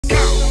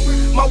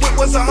My whip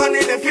was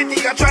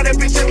 150, I try that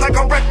bitch just like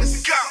I'm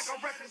reckless.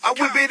 I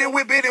whip it and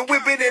whip it and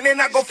whip it and then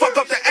I go fuck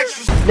up the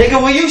extras.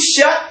 Nigga, will you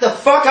shut the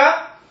fuck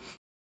up?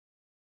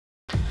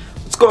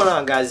 What's going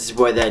on, guys? It's your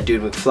boy,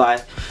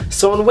 ThatdudeMCFLY.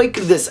 So in the wake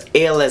of this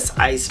ALS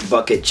ice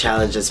bucket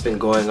challenge that's been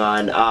going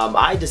on,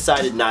 I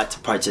decided not to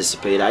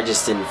participate. I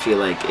just didn't feel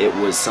like it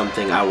was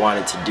something I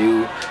wanted to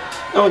do.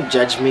 Don't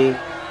judge me.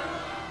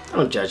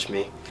 Don't judge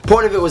me. The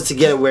point of it was to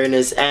get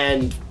awareness,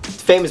 and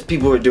famous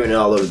people were doing it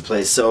all over the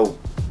place, so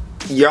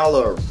y'all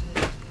are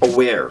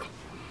aware.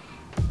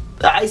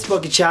 The ice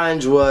bucket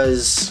challenge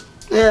was,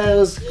 yeah,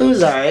 it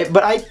was alright,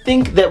 but I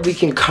think that we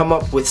can come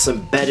up with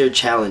some better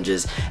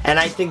challenges, and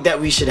I think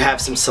that we should have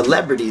some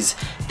celebrities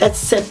that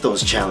set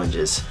those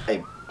challenges.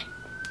 I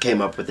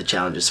came up with the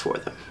challenges for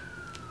them.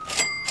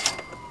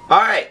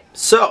 Alright,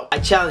 so I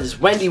challenged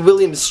Wendy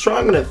Williams'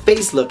 strong in her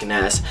face looking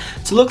ass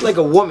to look like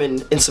a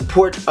woman in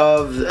support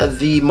of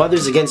the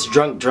Mothers Against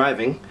Drunk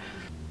Driving.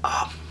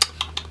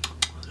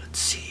 Let's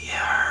see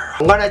here.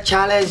 I'm gonna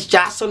challenge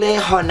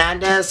Jocelyn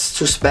Hernandez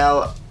to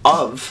spell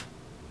of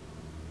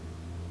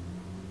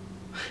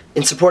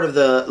in support of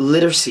the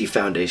Literacy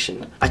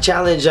Foundation. I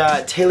challenge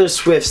Taylor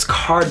Swift's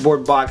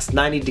cardboard box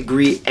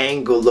 90-degree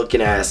angle looking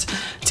ass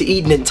to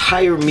eat an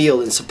entire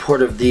meal in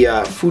support of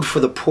the Food for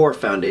the Poor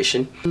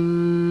Foundation.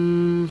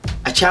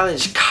 I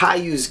challenge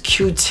Caillou's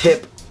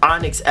Q-tip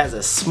Onyx as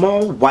a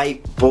small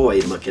white boy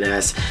looking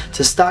ass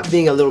to stop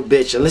being a little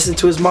bitch and listen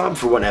to his mom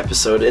for one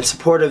episode in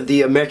support of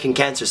the American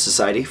Cancer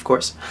Society, of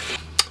course.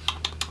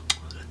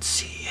 Let's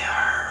see here.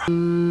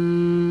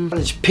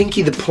 Challenge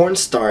Pinky the porn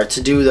star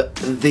to do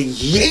the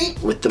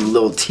yeet with them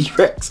little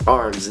T-Rex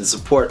arms in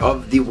support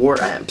of the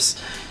war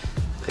amps.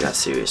 I got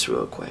serious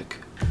real quick.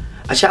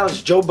 I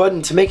challenged Joe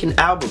Budden to make an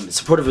album in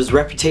support of his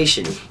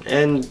reputation,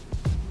 and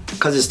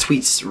because his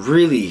tweets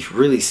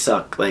really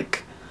suck,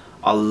 like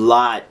a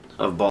lot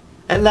of balls.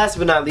 And last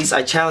but not least,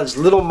 I challenged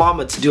Little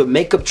Mama to do a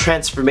makeup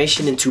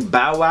transformation into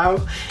Bow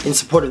Wow in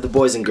support of the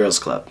Boys and Girls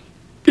Club.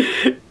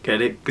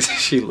 Get it?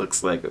 She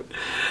looks like a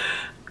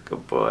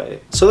good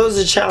boy. So those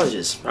are the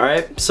challenges,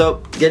 alright?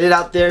 So get it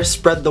out there,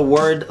 spread the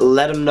word,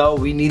 let them know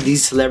we need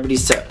these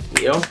celebrities to,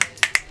 you know,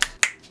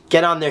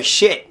 get on their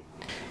shit.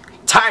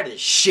 I'm tired of this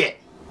shit.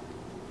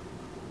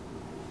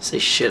 I say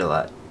shit a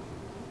lot.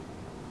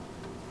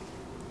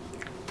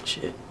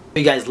 Shit.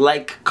 You guys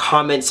like,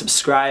 comment,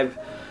 subscribe,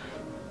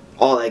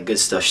 all that good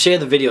stuff. Share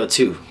the video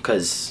too,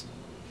 cause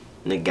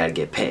nigga gotta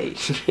get paid.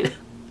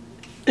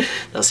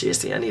 No,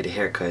 seriously, I need a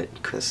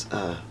haircut, cause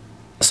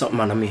something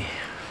on me.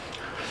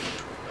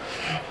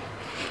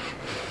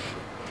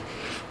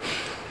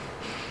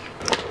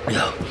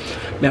 Yo,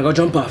 me I go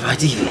jump off my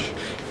TV.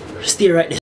 Steer right there.